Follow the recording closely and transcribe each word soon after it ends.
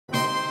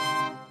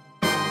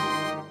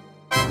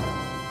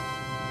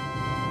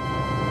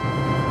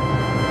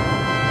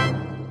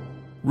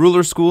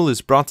Ruler School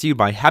is brought to you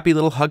by Happy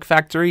Little Hug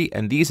Factory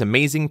and these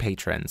amazing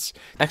patrons.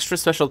 Extra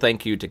special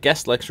thank you to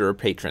guest lecturer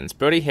patrons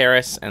Brody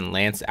Harris and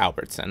Lance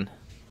Albertson.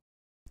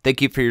 Thank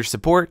you for your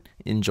support.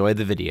 Enjoy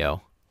the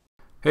video.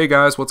 Hey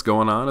guys, what's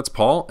going on? It's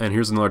Paul, and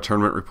here's another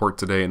tournament report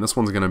today, and this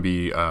one's going to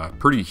be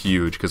pretty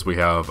huge because we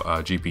have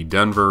GP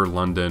Denver,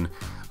 London,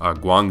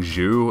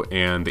 Guangzhou,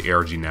 and the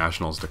ARG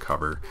Nationals to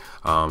cover.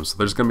 So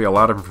there's going to be a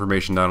lot of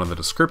information down in the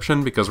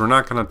description because we're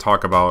not going to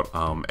talk about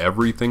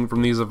everything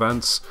from these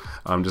events,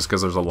 just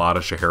because there's a lot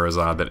of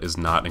Scheherazade that is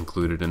not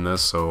included in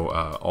this. So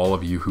all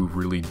of you who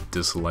really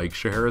dislike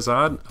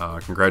Scheherazade,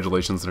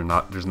 congratulations,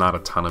 there's not a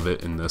ton of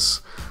it in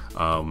this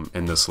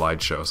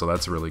slideshow, so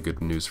that's really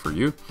good news for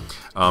you.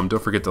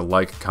 Don't forget to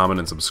like, comment,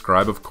 and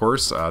subscribe, of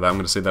course. I'm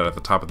going to say that at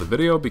the top of the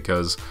video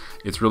because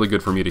it's really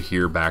good for me to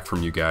hear back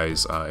from you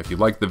guys if you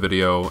like the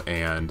video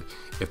and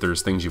if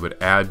there's things you would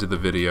add to the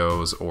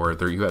videos, or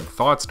if you had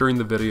thoughts during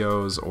the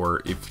videos,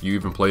 or if you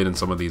even played in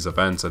some of these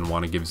events and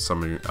want to give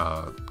some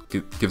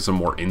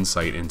more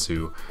insight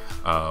into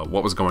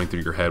what was going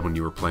through your head when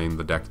you were playing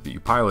the deck that you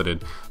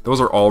piloted.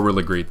 Those are all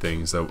really great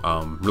things that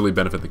really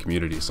benefit the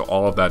community. So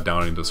all of that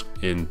down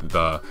in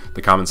the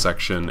comment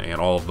section,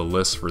 and all of the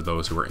lists for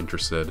those who are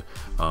interested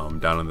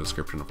down in the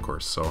description, of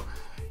course. So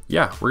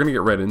yeah, we're gonna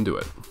get right into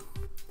it.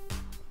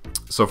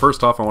 So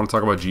first off, I want to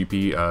talk about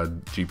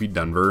GP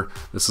Denver.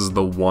 This is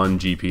the one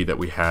GP that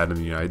we had in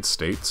the United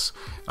States.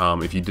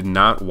 If you did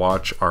not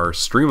watch our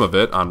stream of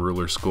it on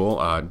Ruler School,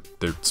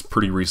 it's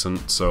pretty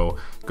recent, so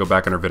go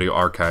back in our video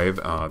archive.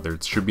 There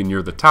should be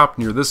near the top,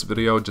 near this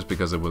video, just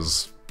because it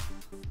was,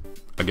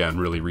 again,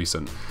 really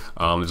recent.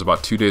 There's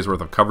about 2 days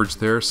worth of coverage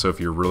there, so if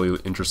you're really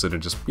interested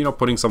in just,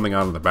 putting something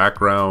on in the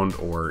background,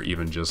 or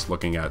even just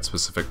looking at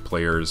specific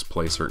players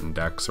play certain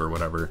decks or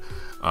whatever,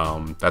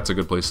 that's a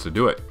good place to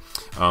do it.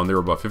 There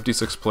were about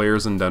 56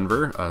 players in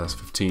Denver.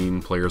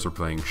 15 players were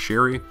playing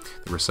Sherry.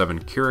 There were 7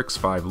 Kyrix,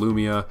 5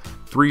 Lumia,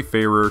 3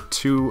 Fairer,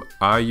 2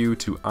 Ayu,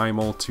 2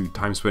 Imel, 2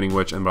 Time Spinning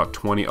Witch, and about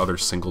 20 other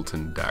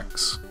singleton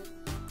decks.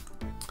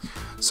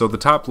 So the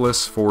top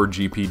list for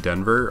GP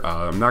Denver,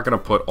 I'm not going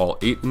to put all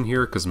 8 in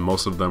here because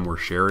most of them were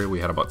Sherry. We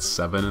had about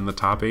 7 in the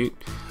top 8,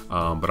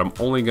 but I'm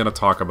only going to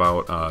talk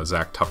about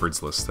Zach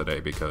Tufford's list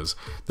today because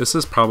this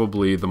is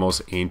probably the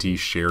most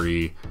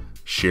anti-Sherry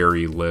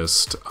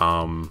list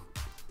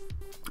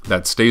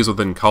that stays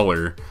within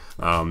color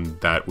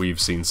that we've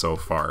seen so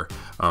far.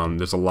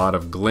 There's a lot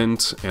of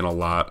glint and a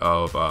lot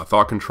of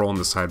thought control in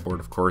the sideboard,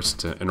 of course,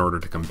 in order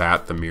to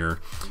combat the mirror.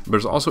 But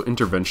there's also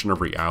intervention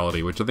of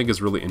reality, which I think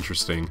is really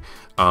interesting.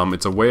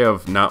 It's a way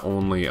of not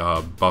only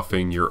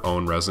buffing your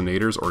own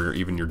resonators or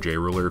even your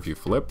J-Ruler if you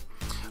flip,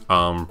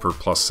 for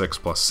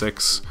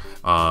 +6/+6.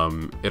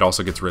 It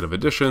also gets rid of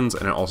additions,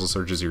 and it also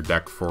searches your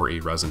deck for a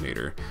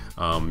resonator.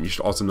 You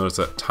should also notice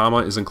that Tama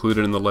is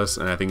included in the list,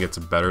 and I think it's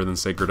better than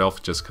Sacred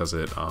Elf just because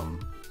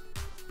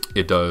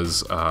it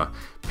does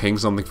ping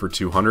something for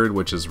 200,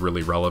 which is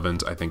really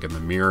relevant, I think, in the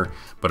mirror,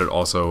 but it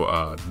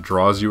also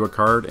draws you a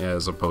card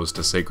as opposed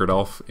to Sacred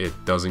Elf. It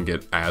doesn't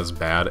get as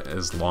bad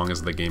as long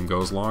as the game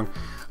goes long.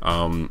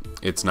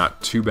 It's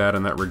not too bad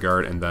in that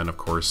regard, and then of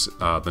course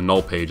the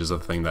null page is a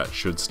thing that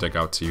should stick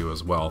out to you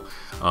as well.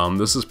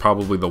 This is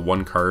probably the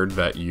one card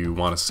that you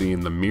want to see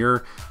in the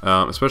mirror,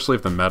 especially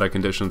if the meta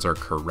conditions are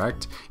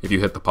correct. If you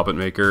hit the Puppet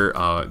Maker,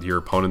 your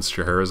opponent's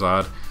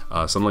Scheherazade,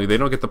 suddenly they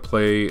don't get to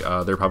play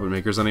their Puppet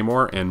Makers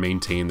anymore and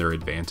maintain their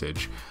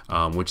advantage,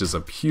 which is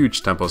a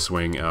huge tempo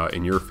swing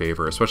in your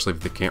favor, especially if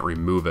they can't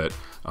remove it.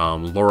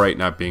 Lorite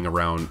not being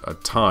around a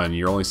ton,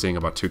 you're only seeing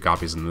about 2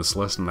 copies in this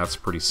list, and that's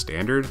pretty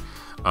standard.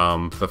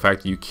 The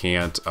fact that you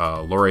can't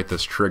Lorite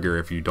this trigger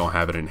if you don't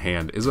have it in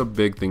hand is a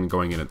big thing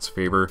going in its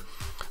favor.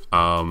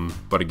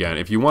 But again,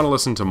 if you want to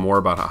listen to more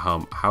about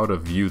how to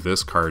view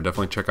this card,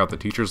 definitely check out the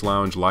Teacher's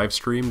Lounge live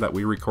stream that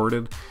we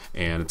recorded,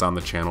 and it's on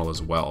the channel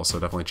as well, so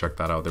definitely check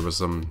that out. There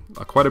was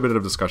quite a bit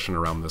of discussion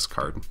around this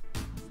card.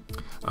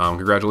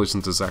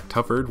 Congratulations to Zach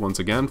Tufford once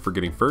again for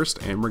getting first,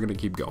 and we're going to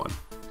keep going.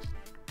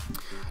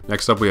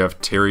 Next up we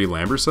have Terry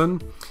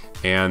Lamberson,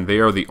 and they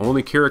are the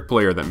only Kyrix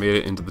player that made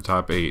it into the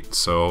top 8,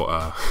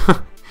 so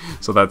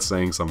so that's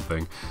saying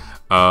something.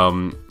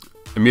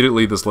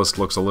 Immediately, this list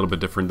looks a little bit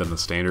different than the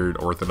standard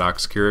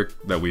Orthodox Kyrix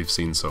that we've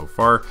seen so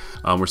far.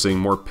 We're seeing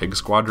more Pig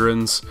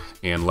Squadrons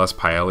and less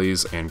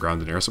Pieles and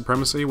Ground and Air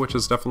Supremacy, which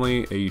is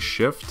definitely a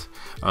shift.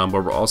 But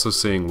we're also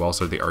seeing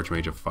Welser, the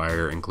Archmage of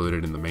Fire,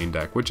 included in the main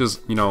deck, which is,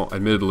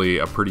 admittedly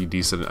a pretty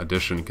decent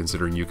addition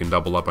considering you can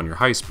double up on your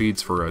high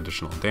speeds for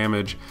additional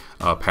damage,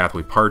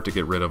 Pathway Part to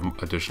get rid of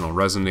additional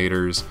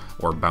resonators,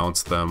 or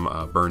bounce them,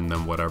 burn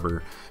them,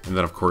 whatever. And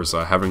then, of course,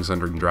 Heaven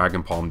Sending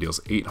Dragon Palm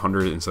deals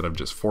 800 instead of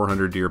just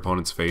 400 to your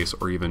opponent's face,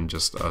 or even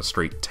just a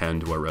straight 10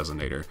 to a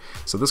resonator.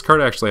 So this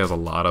card actually has a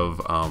lot of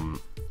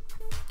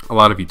a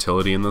lot of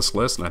utility in this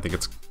list, and I think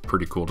it's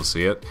pretty cool to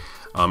see it.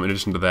 In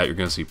addition to that, you're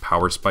going to see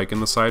Power Spike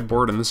in the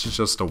sideboard, and this is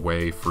just a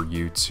way for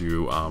you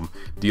to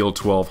deal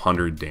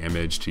 1200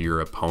 damage to your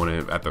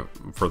opponent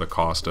for the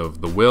cost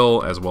of the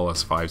will, as well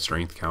as 5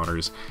 strength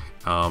counters.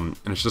 And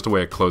it's just a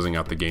way of closing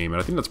out the game,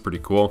 and I think that's pretty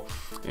cool.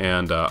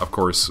 And of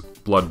course,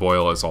 Blood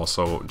Boil is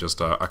also just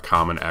a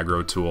common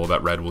aggro tool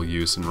that red will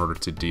use in order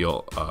to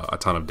deal a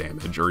ton of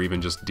damage, or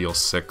even just deal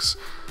 6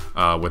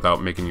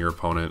 without making your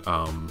opponent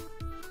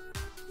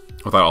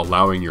without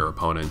allowing your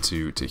opponent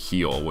to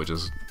heal, which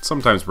is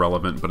sometimes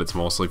relevant, but it's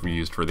mostly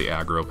used for the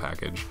aggro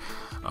package.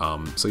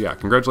 So yeah,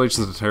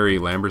 congratulations to Terry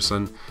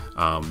Lamberson.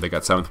 They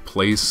got 7th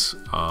place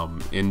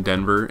in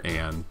Denver,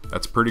 and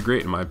that's pretty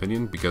great in my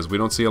opinion, because we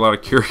don't see a lot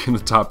of Keurig in the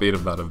top 8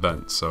 of that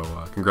event, so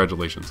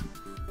congratulations.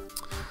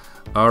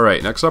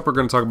 Alright, next up we're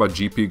going to talk about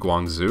GP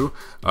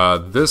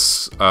Guangzhou.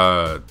 This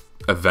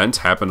event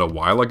happened a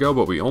while ago,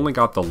 but we only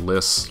got the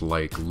lists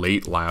like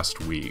late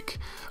last week.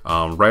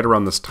 Right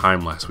around this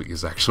time last week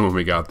is actually when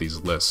we got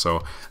these lists,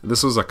 so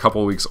this was a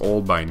couple weeks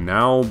old by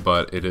now,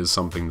 but it is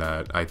something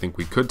that I think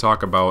we could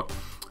talk about,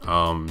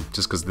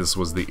 just because this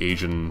was the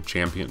Asian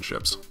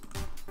Championships.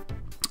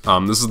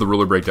 This is the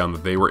ruler breakdown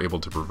that they were able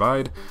to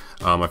provide.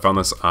 I found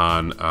this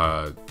on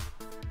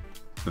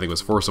I think it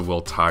was Force of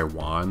Will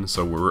Taiwan,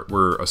 so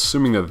we're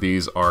assuming that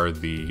these are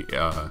the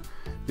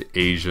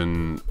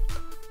Asian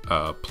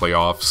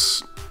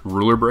playoffs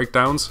ruler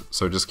breakdowns,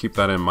 so just keep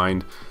that in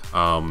mind.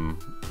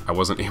 I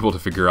wasn't able to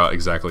figure out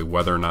exactly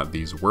whether or not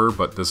these were,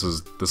 but this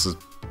is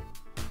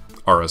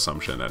our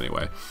assumption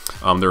anyway.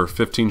 There were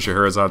 15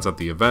 Scheherazads at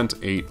the event,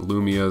 8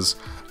 Lumias,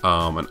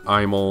 an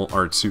Imel,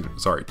 or 2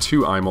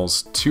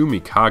 Imels, 2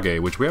 Mikage,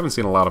 which we haven't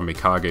seen a lot of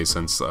Mikage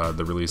since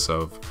the release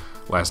of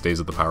Last Days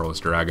of the Powerless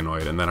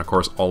Dragonoid, and then of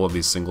course all of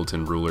these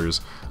singleton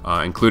rulers,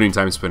 including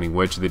Time Spinning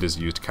Witch. They just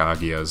used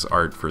Kagi as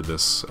art for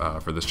this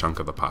chunk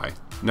of the pie.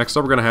 Next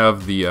up, we're gonna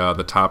have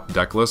the top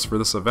deck list for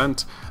this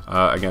event.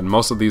 Again,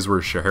 most of these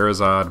were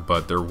Scheherazade,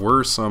 but there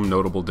were some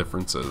notable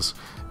differences,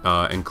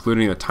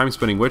 including the Time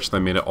Spinning Witch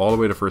that made it all the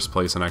way to first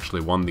place and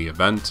actually won the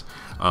event.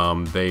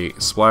 They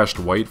splashed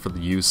white for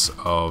the use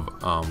of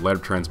Light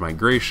of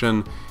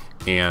Transmigration,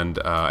 and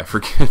I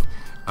forget.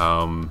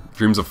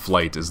 Dreams of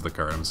Flight is the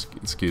card.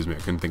 Excuse me, I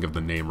couldn't think of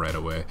the name right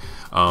away.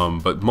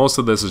 But most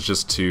of this is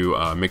just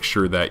to make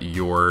sure that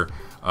your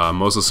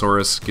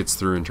Mosasaurus gets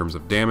through in terms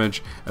of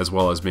damage, as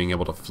well as being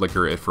able to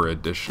flicker it for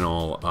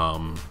additional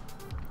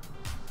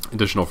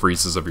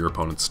freezes of your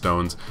opponent's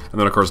stones.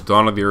 And then of course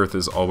Dawn of the Earth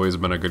has always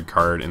been a good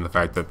card, and the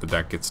fact that the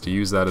deck gets to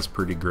use that is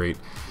pretty great.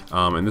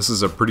 And this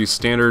is a pretty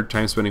standard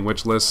Time Spinning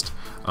Witch list.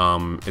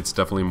 It's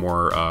definitely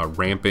more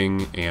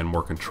ramping and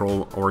more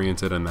control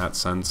oriented in that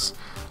sense.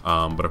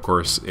 But of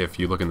course, if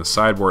you look in the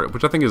sideboard,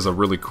 which I think is a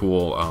really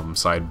cool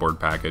sideboard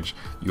package,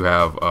 you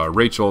have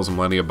Rachel's,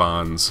 Millennia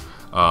Bonds,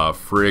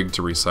 Frigg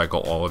to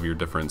recycle all of your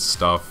different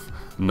stuff,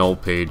 Null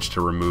Page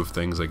to remove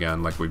things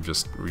again, like we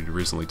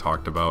recently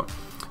talked about.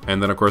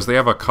 And then of course they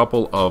have a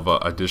couple of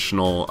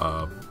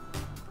additional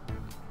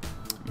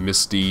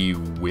Misty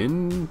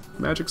Wind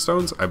Magic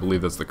Stones, I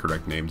believe that's the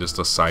correct name, just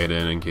to side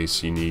in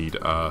case you need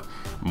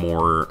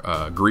more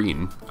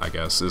green, I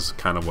guess, is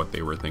kind of what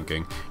they were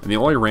thinking. And they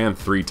only ran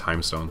 3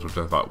 Time Stones, which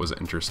I thought was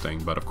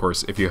interesting, but of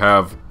course if you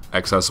have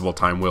accessible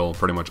Time Will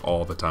pretty much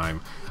all the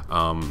time,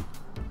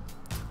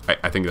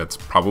 I think that's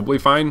probably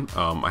fine.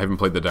 I haven't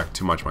played the deck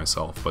too much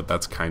myself, but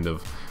that's kind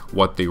of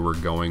what they were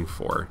going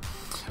for.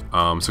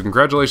 So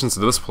congratulations to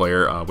this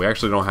player. We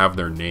actually don't have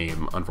their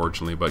name,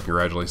 unfortunately, but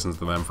congratulations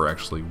to them for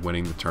actually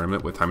winning the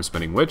tournament with Time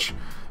Spinning Witch.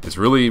 It's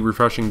really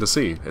refreshing to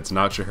see. It's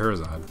not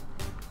Scheherazade.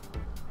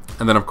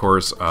 And then, of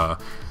course,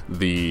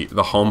 the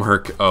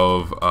hallmark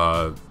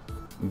of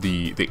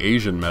the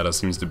Asian meta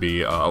seems to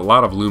be a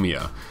lot of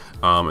Lumia.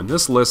 And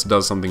this list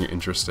does something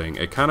interesting.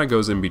 It kind of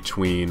goes in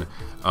between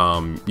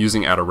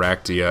using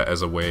Ataraxia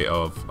as a way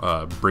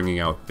of bringing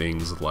out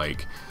things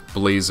like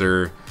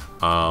Blazer,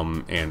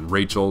 and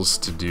Rachel's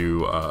to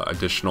do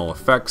additional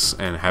effects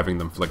and having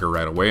them flicker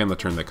right away on the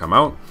turn they come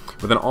out,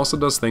 but then also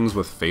does things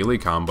with Phelee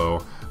combo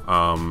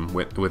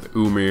with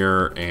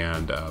Umir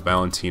and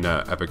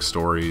Valentina Epic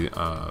Story,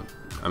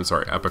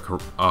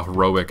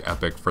 Heroic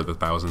Epic for the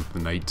 1000th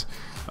Night,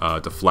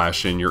 to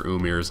flash in your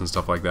Umirs and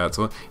stuff like that.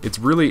 So it's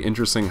really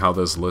interesting how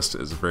this list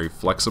is very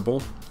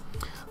flexible,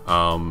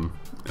 and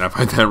I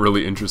find that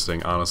really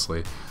interesting,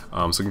 honestly.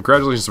 So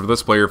congratulations for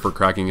this player for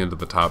cracking into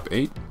the top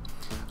 8.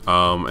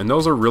 And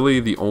those are really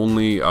the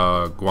only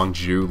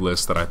Guangzhou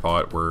lists that I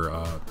thought were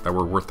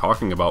worth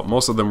talking about.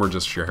 Most of them were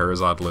just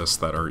Scheherazade lists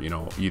that are,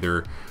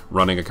 either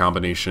running a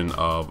combination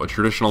of a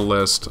traditional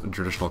list,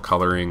 traditional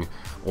coloring,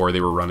 or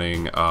they were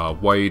running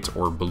white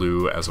or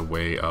blue as a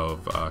way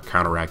of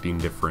counteracting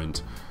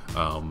different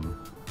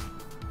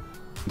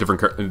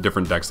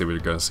decks that we're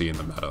going to see in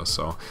the meta.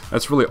 So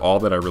that's really all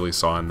that I really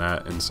saw in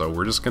that, and so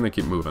we're just going to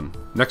keep moving.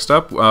 Next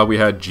up, we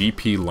had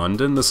GP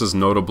London. This is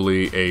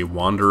notably a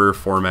Wanderer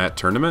format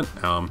tournament.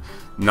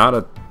 Not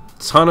a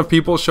ton of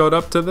people showed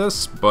up to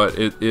this, but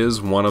it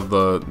is one of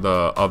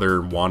the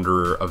other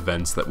Wanderer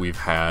events that we've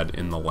had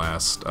in the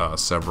last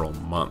several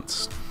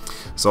months.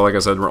 So like I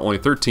said, we're only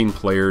 13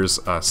 players,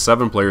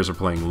 7 players are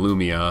playing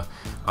Lumia,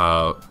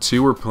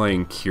 2 were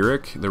playing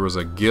Keurig. There was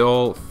a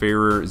Gil,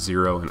 Fairer,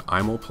 Zero, and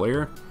Imel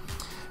player.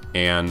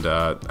 And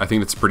I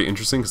think it's pretty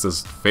interesting because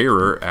this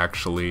Fairer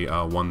actually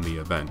won the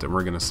event, and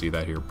we're going to see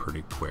that here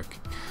pretty quick.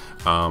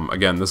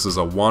 Again, this is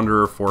a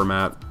Wanderer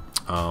format.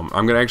 I'm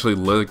going to actually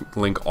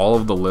link all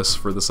of the lists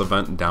for this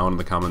event down in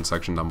the comment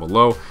section down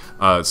below.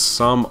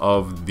 Some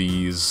of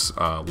these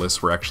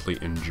lists were actually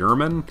in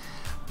German,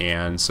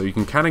 and so you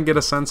can kind of get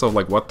a sense of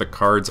like what the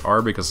cards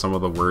are, because some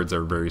of the words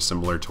are very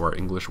similar to our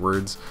English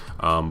words,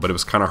 but it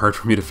was kind of hard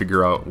for me to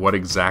figure out what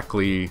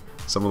exactly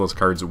some of those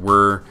cards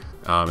were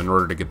in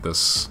order to get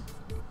this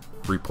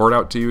report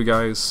out to you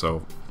guys,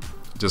 so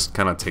just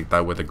kind of take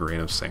that with a grain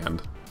of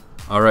sand.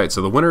 Alright,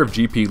 so the winner of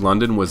GP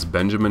London was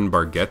Benjamin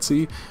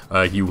Bargetzi.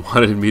 He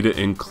wanted me to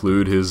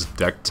include his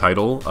deck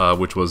title,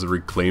 which was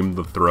Reclaim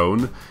the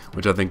Throne,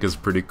 which I think is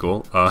pretty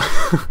cool.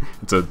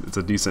 It's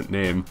a decent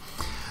name.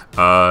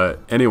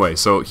 Anyway,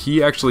 so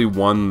he actually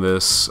won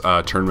this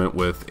tournament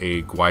with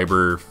a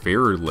Guiber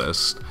Fairer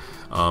list.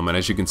 And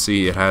as you can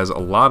see, it has a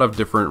lot of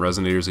different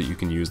resonators that you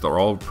can use. They're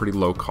all pretty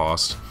low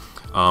cost.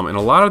 And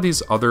a lot of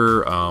these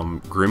other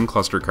Grim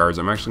Cluster cards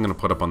I'm actually going to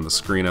put up on the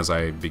screen as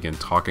I begin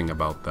talking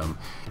about them.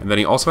 And then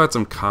he also had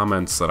some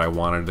comments that I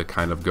wanted to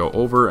kind of go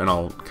over, and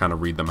I'll kind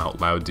of read them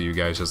out loud to you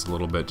guys just a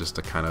little bit, just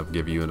to kind of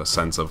give you a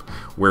sense of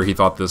where he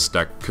thought this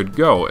deck could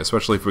go,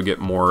 especially if we get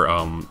more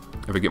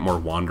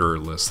Wanderer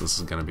lists. This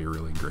is going to be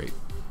really great.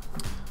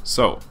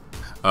 So,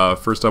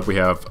 first up we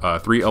have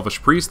 3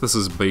 Elvish Priests. This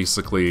is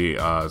basically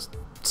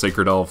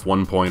Sacred Elf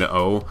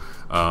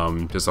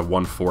 1.0, just a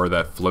 1/4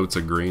 that floats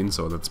a green,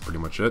 so that's pretty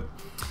much it.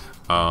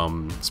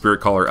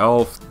 Spirit Caller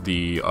Elf,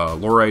 the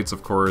Lorites,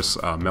 of course,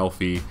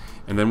 Melfi,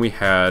 and then we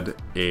had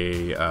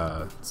a,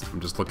 I'm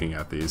just looking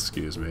at these,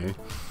 excuse me,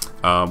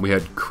 we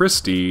had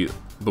Christie,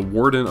 the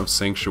Warden of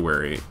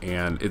Sanctuary,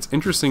 and it's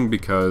interesting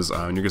because,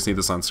 and you're going to see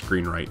this on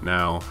screen right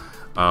now,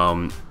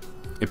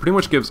 it pretty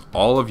much gives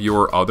all of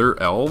your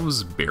other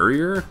elves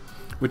barrier,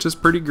 which is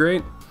pretty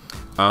great.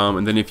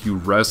 And then if you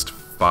rest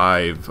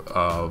 5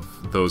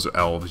 of those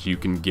elves, you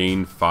can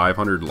gain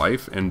 500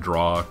 life and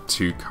draw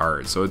 2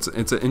 cards. So it's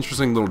an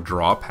interesting little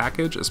draw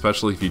package,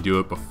 especially if you do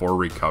it before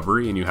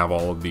recovery and you have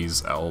all of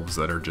these elves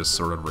that are just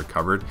sort of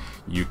recovered.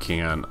 You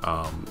can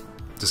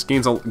just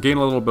gain a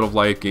little bit of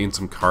life, gain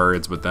some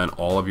cards, but then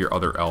all of your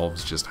other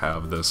elves just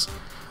have this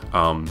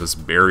this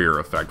barrier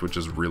effect, which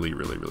is really,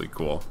 really, really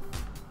cool.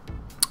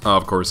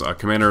 Of course,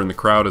 Commander in the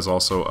Crowd is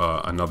also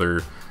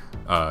another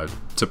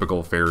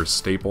typical Fairer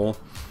staple.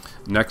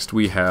 Next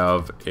we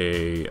have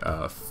a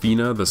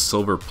Fina, the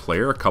Silver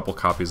Player, a couple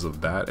copies of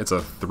that. It's a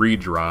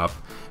 3-drop,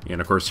 and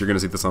of course you're going to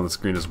see this on the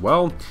screen as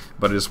well,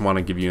 but I just want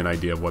to give you an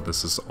idea of what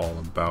this is all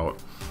about.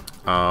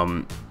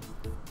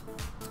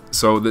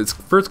 So its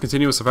first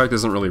continuous effect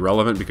isn't really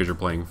relevant because you're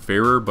playing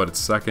Fairer, but its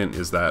second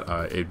is that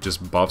it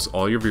just buffs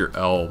all of your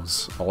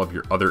elves, all of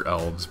your other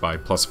elves by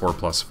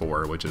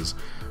 +4/+4, which is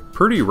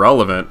pretty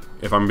relevant,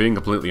 if I'm being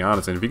completely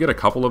honest. And if you get a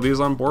couple of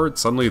these on board,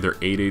 suddenly they're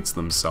 8/8s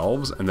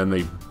themselves, and then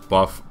they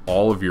buff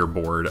all of your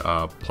board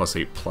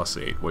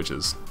 +8/+8, which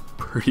is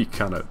pretty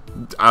kind of,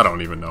 I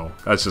don't even know.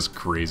 That's just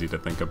crazy to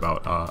think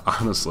about,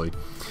 honestly.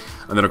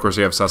 And then of course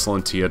you have Cecil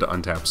and Tia to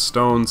untap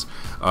stones.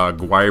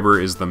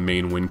 Guiber is the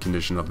main win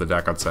condition of the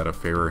deck outside of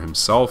Fairer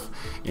himself.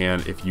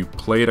 And if you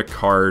played a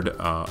card,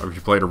 or if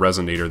you played a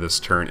Resonator this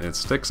turn and it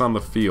sticks on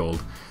the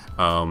field,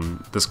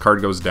 this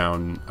card goes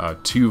down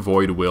 2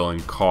 Void Will in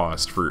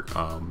cost for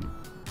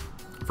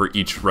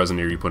each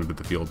Resonator you put into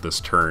the field this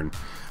turn.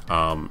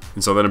 And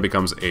so then it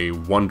becomes a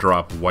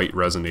 1-drop white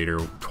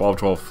Resonator,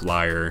 12/12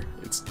 flyer.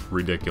 It's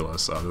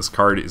ridiculous. This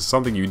card is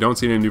something you don't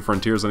see in New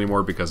Frontiers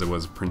anymore because it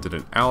was printed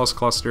in Alice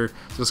Cluster.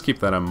 Just keep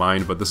that in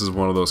mind. But this is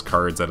one of those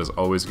cards that is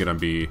always going to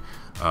be,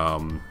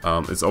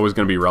 it's always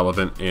going to be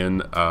relevant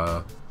in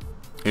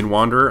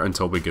Wanderer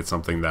until we get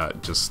something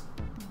that just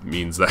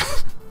means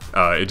that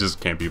it just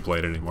can't be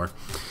played anymore.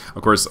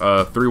 Of course,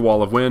 3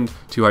 Wall of Wind,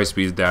 2 High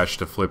Speed Dash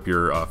to flip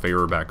your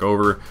Fairer back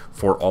over,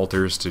 4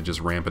 Altars to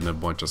just ramp in a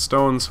bunch of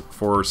stones,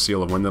 4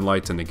 Seal of Wind and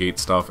Light to negate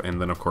stuff, and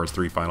then of course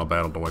 3 Final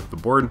Battle to wipe the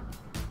board.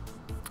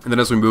 And then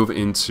as we move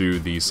into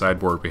the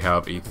sideboard, we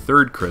have a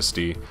 3rd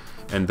Christie,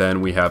 and then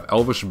we have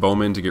Elvish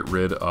Bowman to get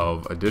rid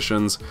of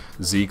additions,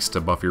 Zeke's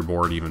to buff your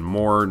board even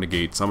more,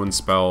 negate summon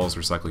spells,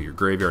 recycle your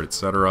graveyard,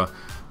 etc.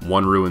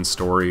 1 Ruin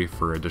Story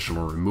for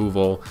additional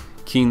removal,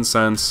 Keen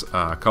Sense,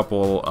 a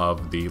couple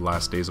of the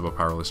Last Days of a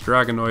Powerless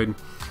Dragonoid.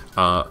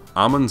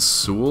 Amon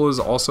Sul is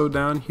also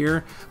down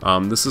here.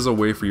 This is a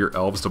way for your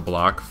elves to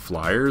block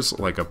flyers,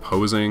 like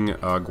opposing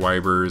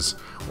Guibers,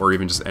 or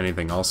even just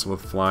anything else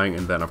with flying.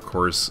 And then, of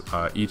course,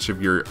 each of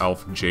your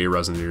Elf J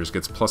Resonators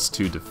gets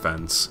 +2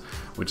 defense,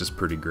 which is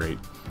pretty great.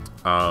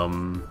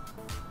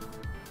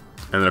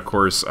 And then, of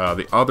course,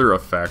 the other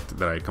effect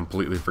that I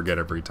completely forget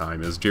every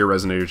time is J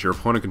Resonators your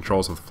opponent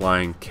controls with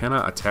flying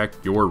cannot attack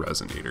your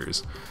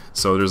Resonators.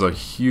 So there's a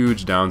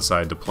huge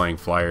downside to playing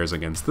flyers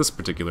against this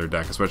particular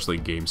deck, especially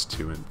games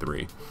 2 and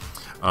 3.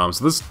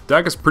 So this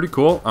deck is pretty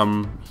cool.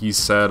 He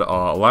said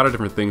a lot of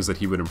different things that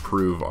he would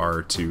improve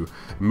are to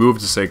move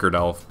to Sacred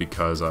Elf,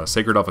 because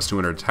Sacred Elf has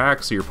 200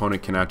 attack, so your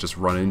opponent cannot just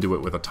run into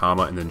it with a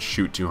Tama and then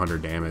shoot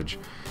 200 damage,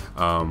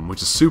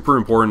 which is super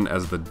important,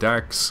 as the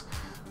decks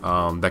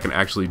that can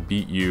actually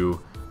beat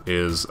you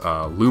is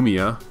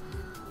Lumia,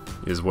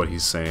 is what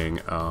he's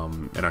saying,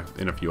 and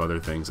a few other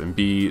things, and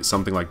B,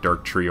 something like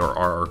Dark Tree or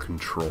RR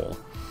Control.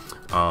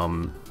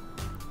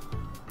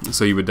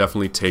 So you would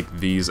definitely take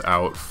these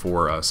out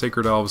for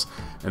Sacred Elves,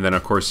 and then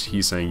of course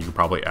he's saying you could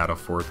probably add a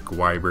 4th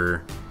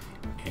Gwyber,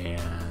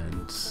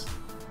 and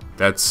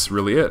that's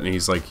really it. And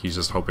he's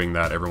just hoping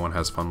that everyone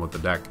has fun with the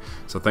deck.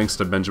 So thanks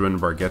to Brandan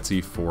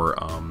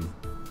Bremont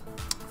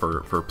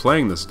for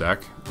playing this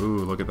deck. Ooh,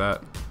 look at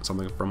that,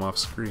 something from off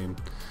screen.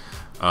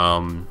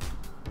 And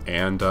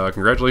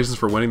congratulations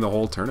for winning the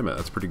whole tournament.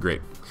 That's pretty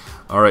great.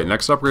 Alright,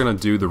 next up we're going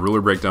to do the ruler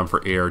breakdown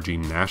for ARG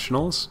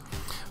Nationals.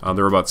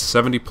 There were about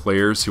 70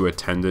 players who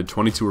attended.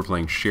 22 were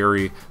playing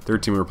Sherry,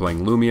 13 were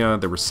playing Lumia,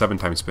 there were 7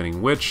 Time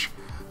Spinning Witch,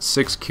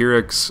 6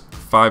 Kyrix,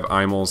 5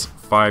 Imals,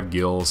 5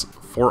 Gills,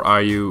 4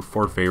 Ayu,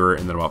 4 Favor,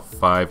 and then about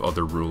 5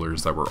 other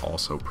rulers that were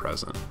also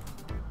present.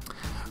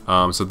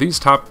 So these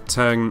top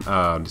deck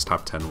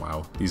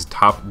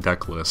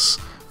lists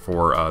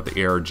for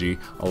the ARG,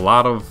 a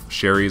lot of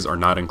Sherrys are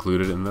not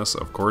included in this,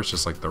 of course,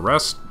 just like the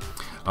rest.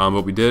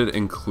 But we did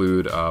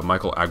include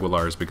Michael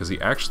Aguilar's because he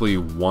actually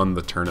won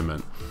the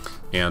tournament.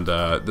 And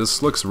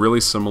this looks really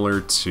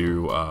similar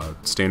to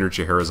standard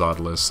Scheherazade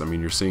lists. I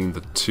mean, you're seeing the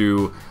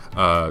 2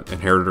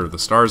 Inheritor of the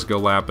Stars Go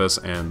Lapis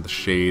and the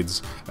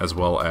Shades, as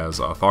well as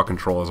Thought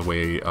Control as a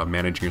way of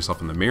managing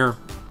yourself in the mirror.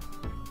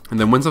 And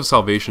then Winds of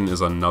Salvation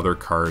is another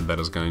card that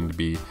is going to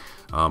be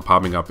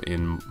popping up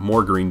in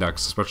more green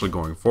decks, especially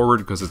going forward,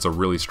 because it's a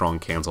really strong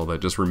cancel that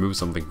just removes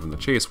something from the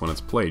chase when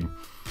it's played.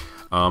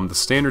 The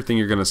standard thing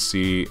you're going to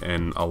see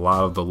in a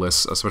lot of the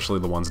lists, especially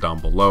the ones down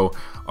below,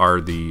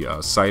 are the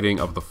sighting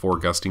of the 4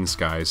 Gusting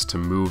Skies to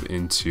move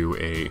into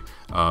a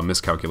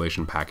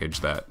miscalculation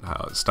package that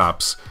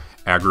stops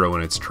aggro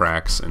in its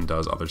tracks and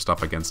does other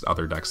stuff against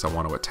other decks that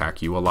want to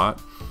attack you a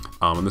lot.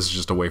 And this is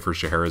just a way for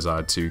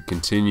Scheherazade to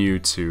continue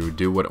to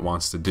do what it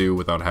wants to do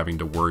without having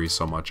to worry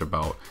so much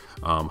about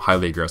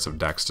highly aggressive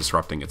decks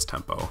disrupting its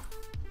tempo.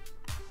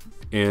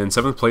 In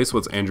 7th place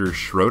was Andrew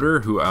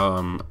Schroeder,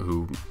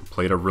 who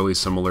played a really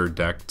similar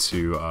deck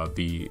to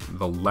the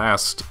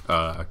last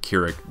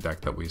Keurig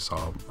deck that we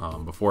saw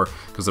before,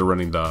 because they're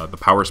running the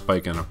Power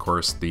Spike and of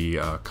course the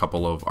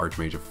couple of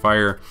Archmage of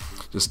Fire,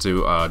 just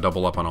to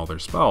double up on all their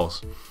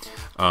spells.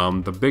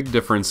 The big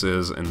difference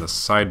is in the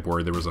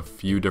sideboard there was a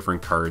few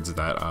different cards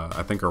that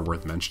I think are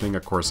worth mentioning.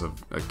 Of course,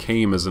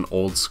 Kame is an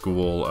old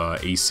school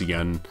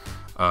ACN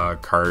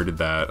card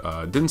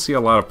that didn't see a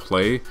lot of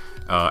play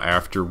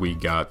after we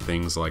got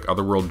things like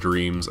Otherworld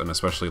Dreams, and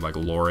especially like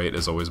Lorite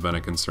has always been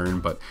a concern,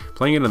 but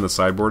playing it in the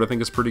sideboard I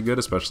think is pretty good,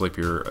 especially if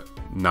you're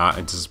not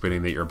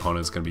anticipating that your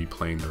opponent is going to be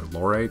playing their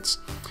Lorites.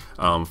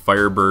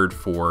 Firebird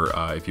for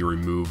if you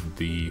remove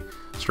the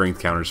strength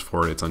counters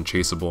for it, it's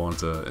unchaseable,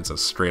 and it's a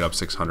straight up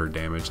 600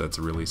 damage. That's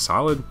really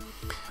solid.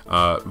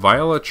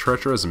 Viola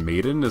Treacherous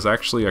Maiden is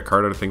actually a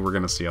card I think we're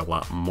going to see a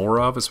lot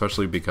more of,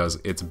 especially because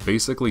it's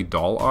basically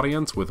Doll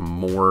Audience with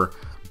more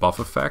buff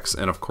effects,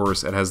 and of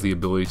course it has the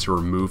ability to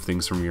remove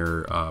things from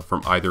your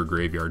from either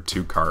graveyard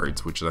 2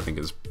 cards, which I think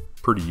is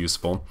pretty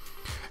useful.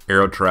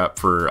 Arrow Trap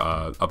for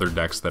other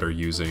decks that are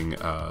using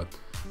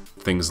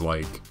things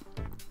like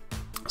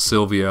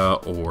Sylvia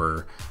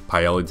or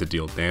Paeli to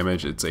deal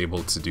damage. It's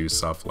able to do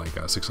stuff like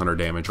 600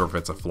 damage, or if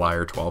it's a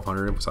flyer,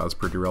 1200, so that's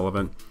pretty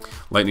relevant.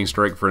 Lightning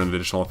Strike for an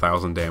additional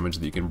 1000 damage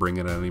that you can bring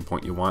in at any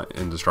point you want,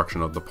 and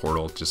Destruction of the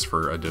Portal just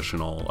for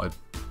additional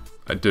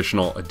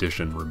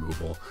addition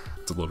removal.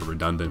 It's a little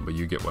redundant, but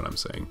you get what I'm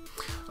saying.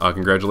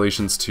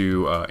 Congratulations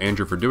to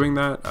Andrew for doing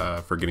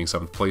that, for getting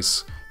 7th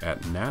place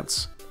at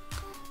Nats.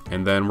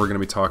 And then we're going to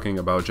be talking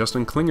about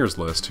Justin Klinger's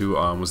list, who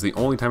was the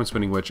only Time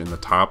Spinning Witch in the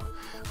top.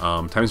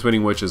 Time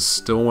Spinning Witch is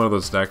still one of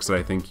those decks that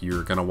I think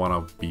you're going to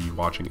want to be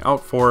watching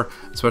out for,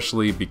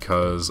 especially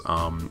because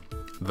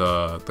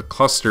the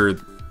cluster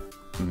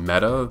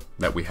meta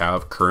that we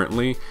have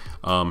currently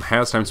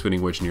has Time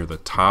Spinning Witch near the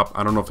top.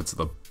 I don't know if it's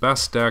the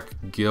best deck.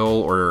 Gil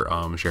or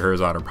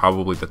Scheherazade are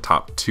probably the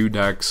top 2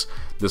 decks.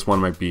 This one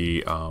might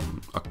be a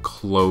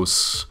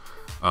close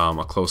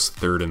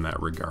third in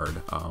that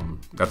regard.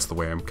 That's the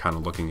way I'm kind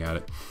of looking at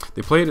it.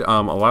 They played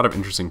a lot of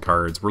interesting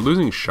cards. We're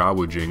losing Sha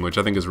Wujing, which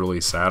I think is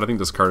really sad. I think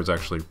this card is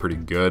actually pretty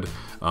good.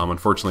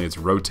 Unfortunately, it's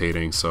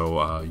rotating,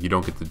 so you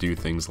don't get to do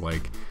things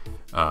like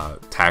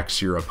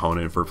tax your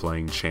opponent for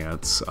playing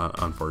Chance,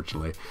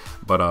 unfortunately.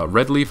 But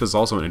Red Leaf is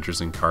also an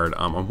interesting card.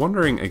 I'm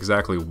wondering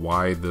exactly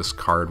why this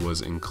card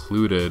was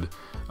included,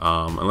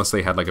 unless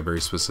they had like a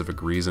very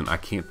specific reason. I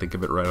can't think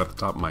of it right off the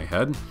top of my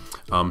head.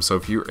 So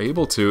if you're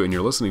able to, and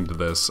you're listening to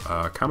this,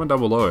 comment down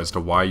below as to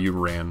why you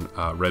ran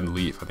Red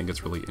Leaf. I think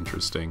it's really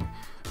interesting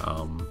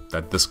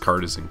that this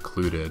card is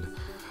included.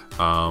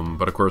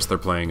 But of course they're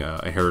playing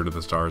a Herald of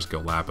the Stars,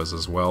 Gil Lapis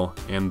as well,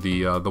 and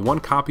the one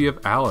copy of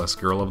Alice,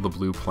 Girl of the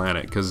Blue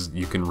Planet, because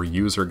you can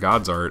reuse her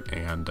God's Art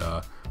and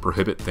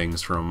prohibit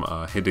things from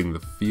hitting the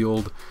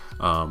field.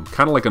 Kind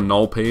of like a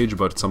null page,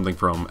 but something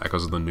from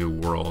Echoes of the New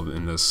World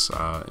in this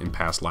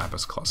Impasse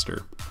Lapis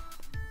cluster.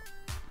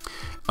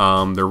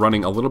 They're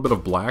running a little bit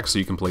of black, so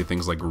you can play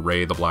things like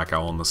Ray the Black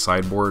Owl on the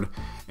sideboard,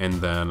 and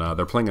then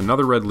they're playing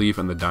another Red Leaf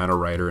and the Dino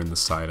Rider in the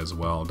side as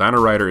well. Dino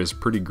Rider is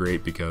pretty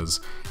great because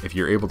if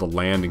you're able to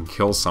land and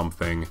kill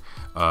something,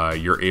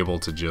 you're able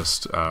to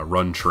just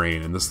run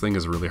train, and this thing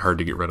is really hard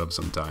to get rid of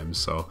sometimes.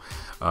 So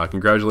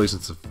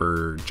congratulations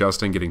for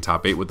Justin getting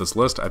top 8 with this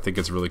list. I think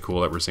it's really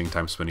cool that we're seeing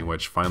Time Spinning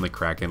Witch finally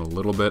crack in a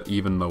little bit,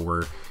 even though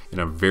we're in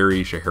a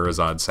very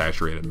Scheherazade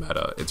saturated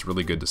meta. It's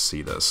really good to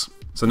see this.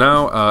 So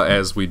now,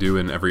 as we do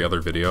in every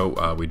other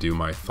video, we do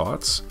my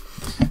thoughts.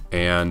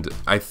 And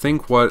I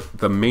think what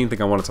the main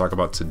thing I want to talk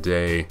about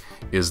today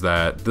is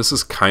that this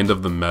is kind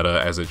of the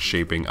meta as it's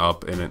shaping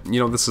up. And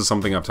it, this is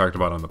something I've talked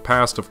about in the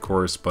past, of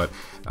course, but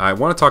I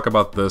want to talk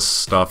about this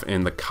stuff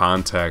in the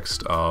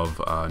context of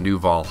New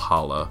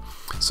Valhalla.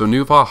 So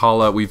New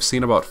Valhalla, we've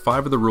seen about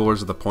 5 of the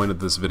rulers at the point of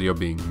this video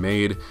being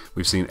made.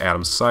 We've seen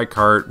Adam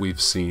Sykart,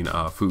 we've seen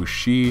Fu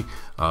Shi,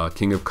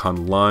 King of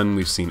Kunlun,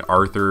 we've seen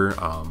Arthur,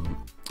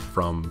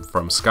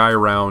 from Sky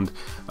Round,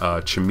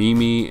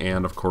 Chimimi,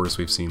 and of course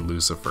we've seen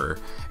Lucifer.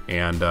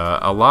 And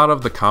a lot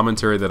of the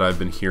commentary that I've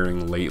been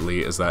hearing lately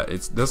is that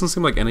it doesn't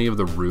seem like any of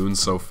the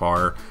runes so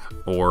far,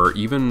 or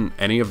even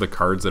any of the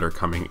cards that are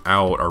coming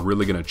out, are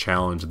really going to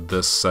challenge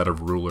this set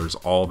of rulers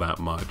all that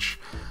much.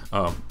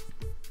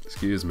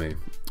 Excuse me.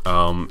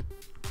 Time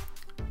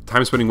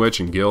Spinning Witch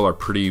and Gil are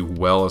pretty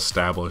well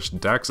established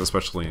decks,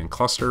 especially in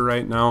Cluster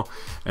right now.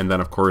 And then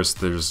of course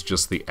there's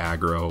just the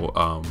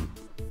aggro,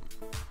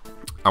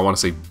 I want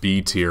to say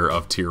B tier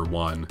of tier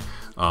 1,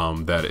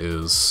 that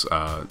is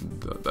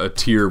a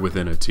tier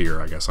within a tier,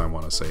 I guess I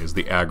want to say, is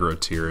the aggro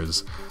tier,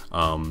 is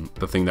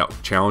the thing that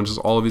challenges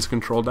all of these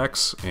control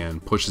decks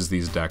and pushes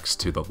these decks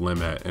to the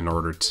limit in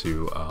order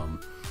to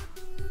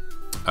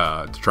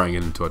try and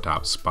get into a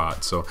top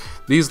spot. So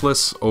these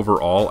lists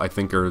overall, I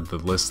think, are the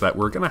lists that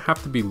we're going to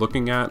have to be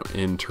looking at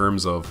in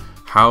terms of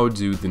how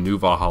do the New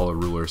Valhalla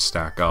rulers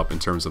stack up in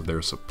terms of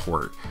their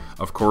support.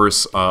 Of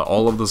course,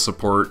 all of the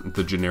support,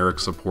 the generic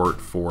support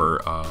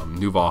for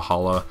New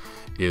Valhalla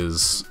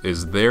is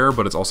there,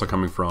 but it's also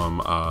coming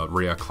from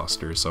Rhea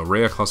Cluster. So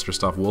Rhea Cluster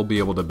stuff will be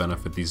able to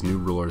benefit these new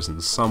rulers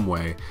in some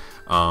way.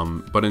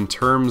 But in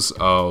terms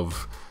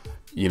of,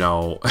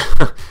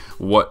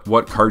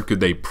 what card could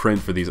they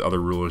print for these other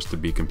rulers to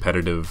be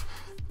competitive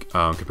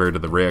compared to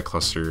the Rhea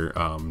Cluster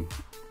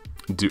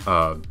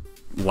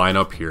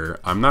lineup here,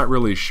 I'm not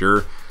really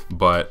sure,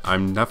 but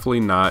I'm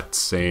definitely not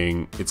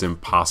saying it's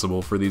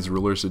impossible for these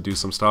rulers to do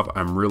some stuff.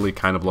 I'm really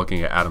kind of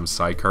looking at Adam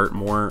Sykart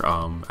more.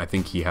 I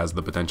think he has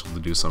the potential to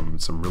do some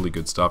really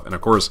good stuff. And of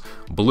course,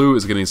 blue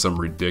is getting some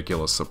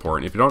ridiculous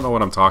support. And if you don't know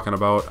what I'm talking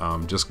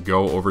about, just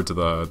go over to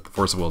the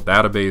Force of Will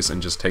database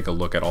and just take a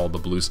look at all the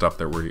blue stuff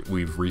that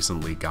we've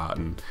recently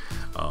gotten.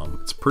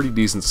 It's pretty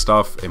decent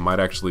stuff. It might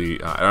actually,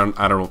 I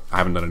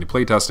haven't done any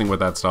playtesting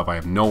with that stuff. I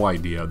have no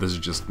idea. This is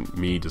just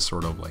me just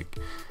sort of like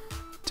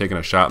taking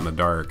a shot in the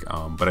dark,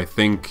 but I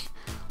think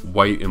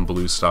white and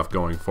blue stuff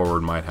going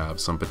forward might have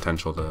some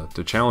potential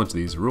to challenge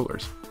these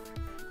rulers.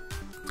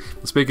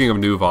 Speaking of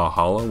New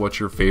Valhalla, what's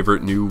your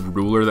favorite new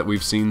ruler that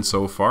we've seen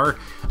so far?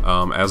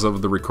 As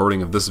of the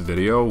recording of this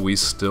video, we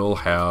still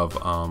have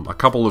a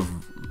couple of,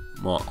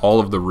 well, all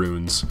of the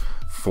runes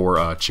for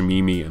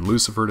Chimimi and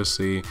Lucifer to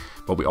see,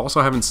 but we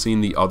also haven't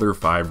seen the other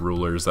 5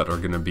 rulers that are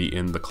going to be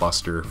in the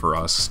cluster for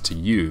us to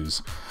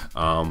use.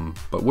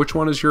 But which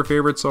one is your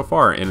favorite so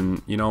far?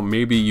 And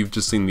maybe you've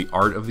just seen the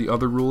art of the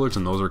other rulers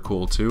and those are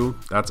cool too.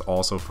 That's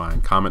also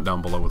fine. Comment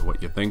down below with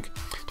what you think.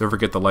 Don't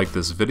forget to like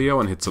this video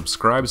and hit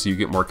subscribe so you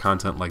get more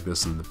content like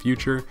this in the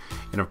future.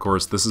 And of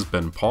course, this has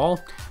been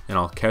Paul, and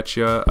I'll catch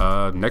you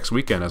next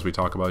weekend as we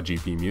talk about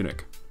GP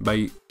Munich.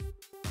 Bye.